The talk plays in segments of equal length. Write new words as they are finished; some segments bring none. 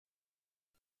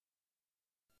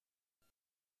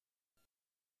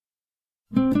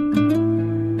My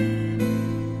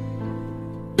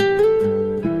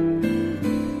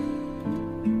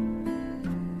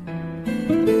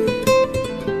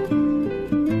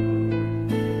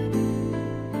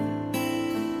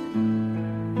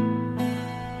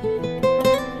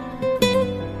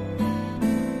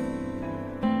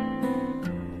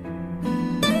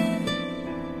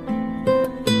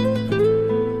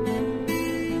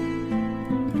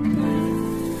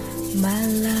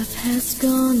love has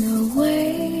gone away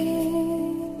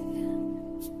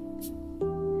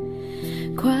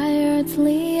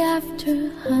quietly after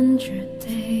 100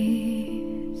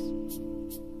 days.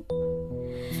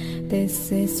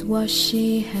 This is what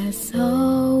she has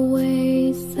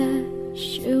always said.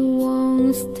 She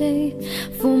won't stay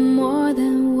for more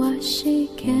than what she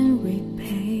can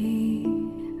repay.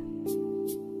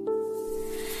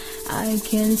 I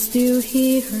can still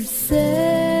hear her say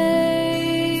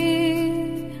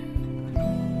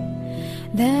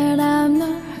that I'm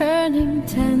not hurting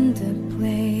tender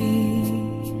play.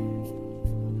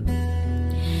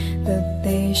 The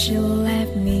day she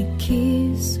let me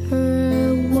kiss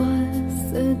her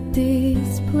was a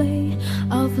display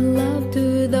of love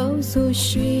to those who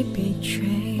she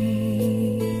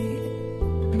betrayed.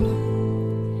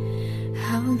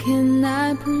 How can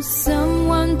I put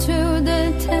someone to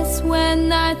the test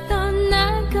when I thought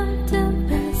I got the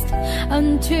best?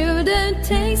 Until the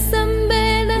taste of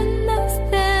bitterness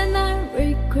that I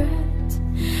regret,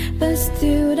 but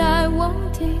still I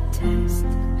won't detest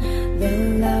the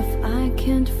love I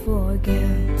can't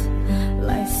forget,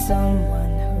 like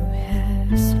someone who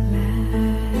has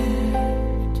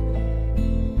left.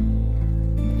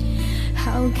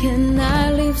 How can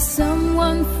I leave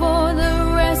someone for the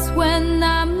rest when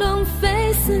I'm long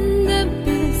facing the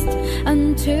best?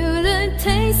 Until the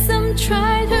taste I'm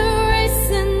trying to erase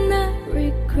and I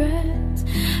regret,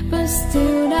 but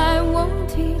still I won't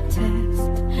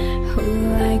detest who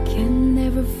I can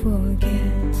never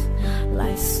forget,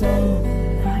 like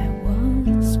someone I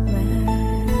once met.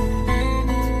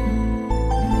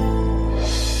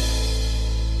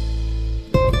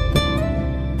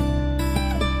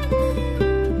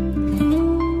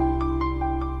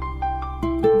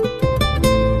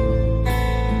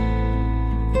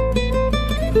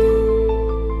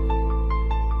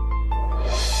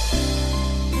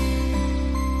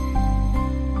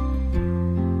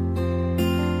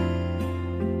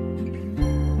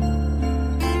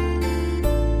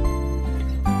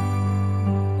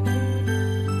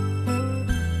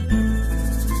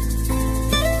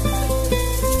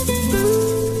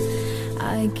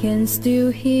 I can still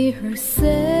hear her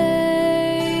say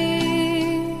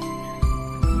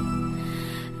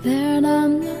that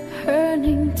I'm not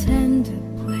hurting tender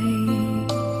play.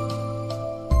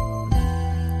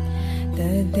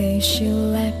 The day she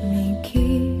let me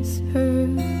kiss her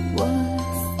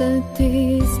was the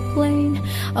display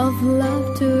of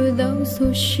love to those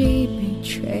who she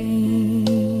betrayed.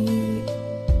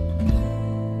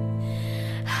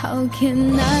 How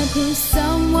can I put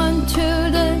someone to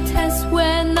the test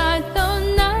when I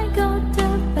thought I got the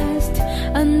best?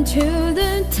 Until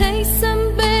the taste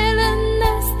of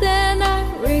bitterness that I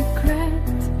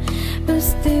regret, but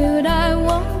still I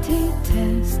won't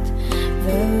detest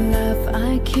the love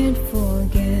I can't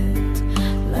forget,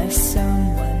 like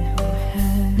someone who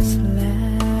has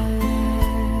left.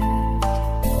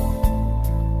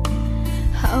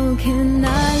 How can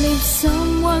I leave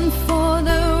someone for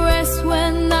the rest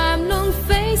when I'm long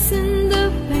facing the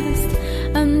best?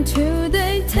 Until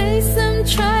they taste and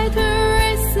try to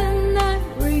erase and I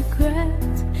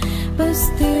regret, but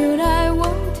still I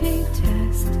won't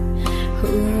detest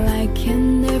who I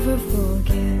can never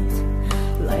forget,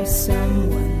 like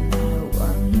someone I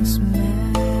once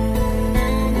met.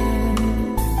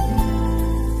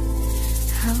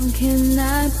 How can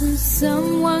I put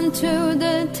someone to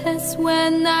the test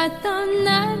when I thought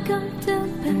I got the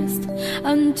best?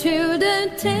 Until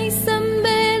the taste of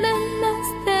bitterness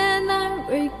that I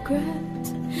regret,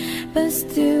 but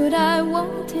still I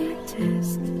won't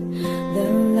detest the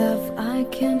love I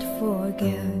can't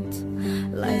forget,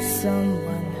 like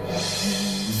someone who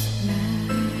has left.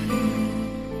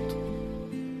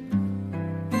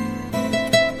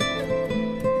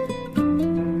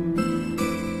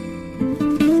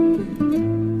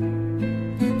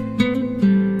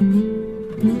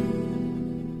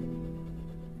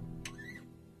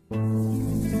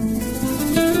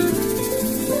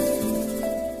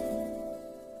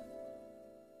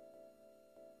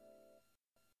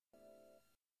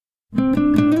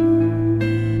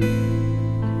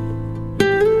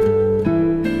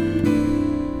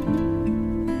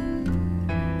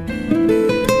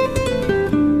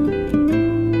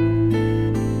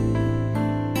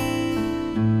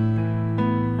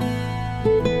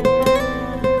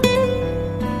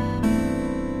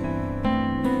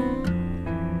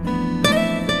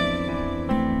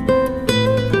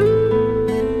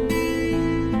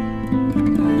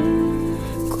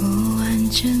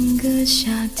 的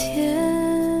夏天，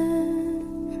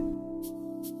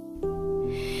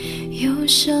忧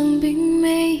伤并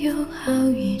没有好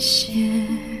一些，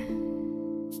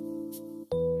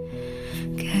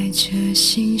开着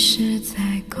行驶在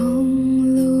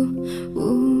公路，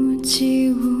无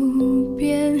际无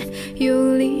边，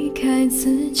有离开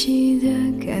自己的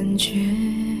感觉，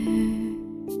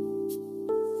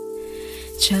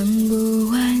唱不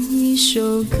完一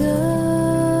首歌，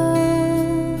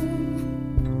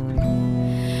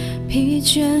疲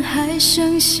倦还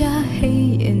剩下黑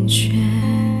眼圈，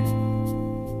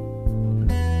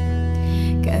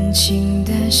感情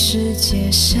的世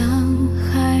界伤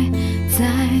害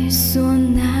在所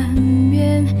难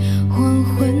免，黄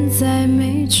昏在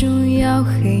眉中要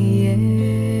黑夜，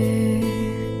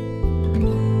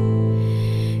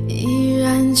依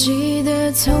然记得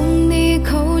从你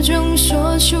口中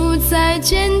说出再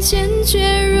见，坚决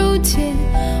如铁，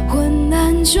昏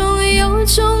暗中有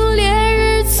种烈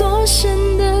日灼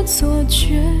身的错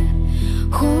觉，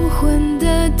黄昏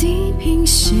的地平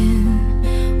线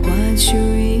画出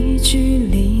一句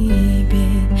离别，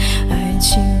爱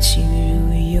情进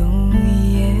入永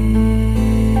夜，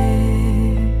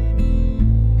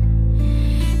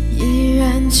依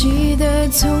然记得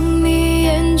从你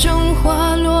眼中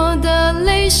滑落的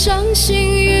泪，伤心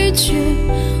欲绝，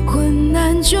昏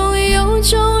暗中有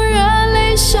种热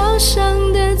泪烧伤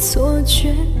的错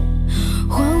觉，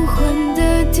黄昏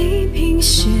的地平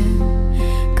线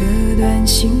割断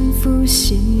幸福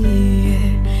喜悦，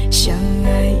相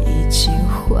爱已经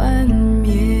幻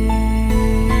灭。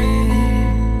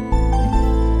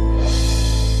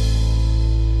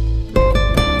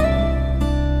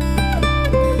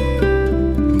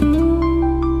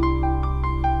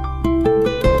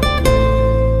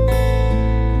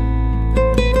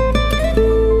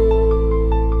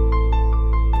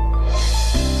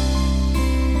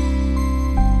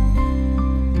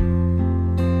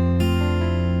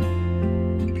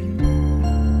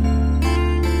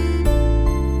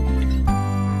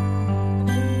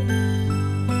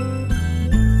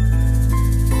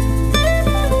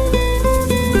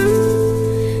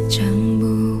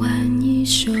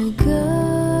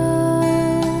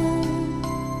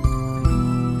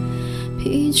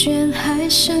疲倦还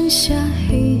剩下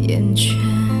黑眼圈，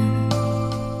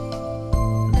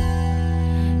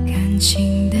感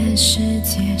情的世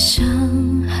界伤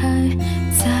害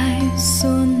在所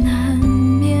难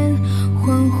免，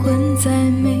黄昏在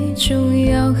眉中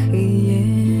要黑夜，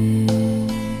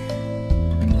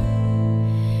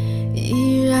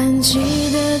依然记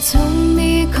得从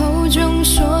你口中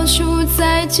说出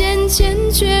再见，坚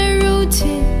决如铁，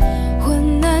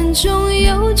昏暗中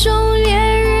有种烈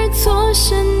日灼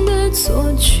身的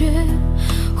错觉，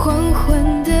黄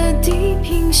昏的地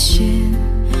平线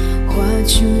画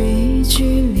出一句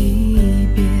离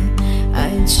别，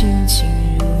爱情进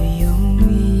入永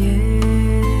夜，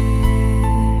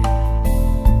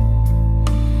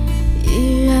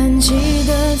依然记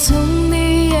得从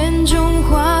你眼中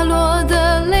滑落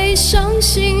的泪，伤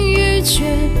心欲绝，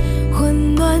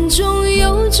混乱中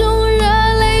有种热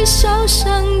泪烧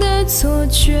伤的错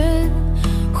觉，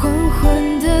黄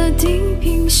昏的地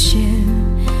平线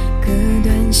割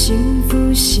断幸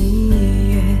福喜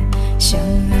悦，相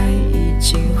爱已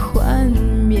经幻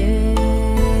灭，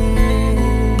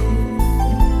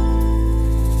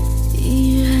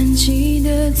依然记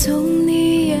得从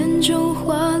你眼中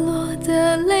滑落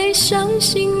的泪，伤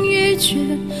心欲绝，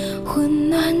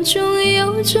昏暗中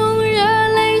有种热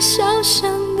泪烧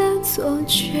伤的错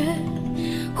觉，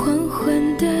黄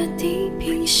昏的地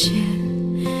平线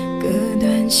割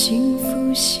断幸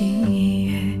福喜悦。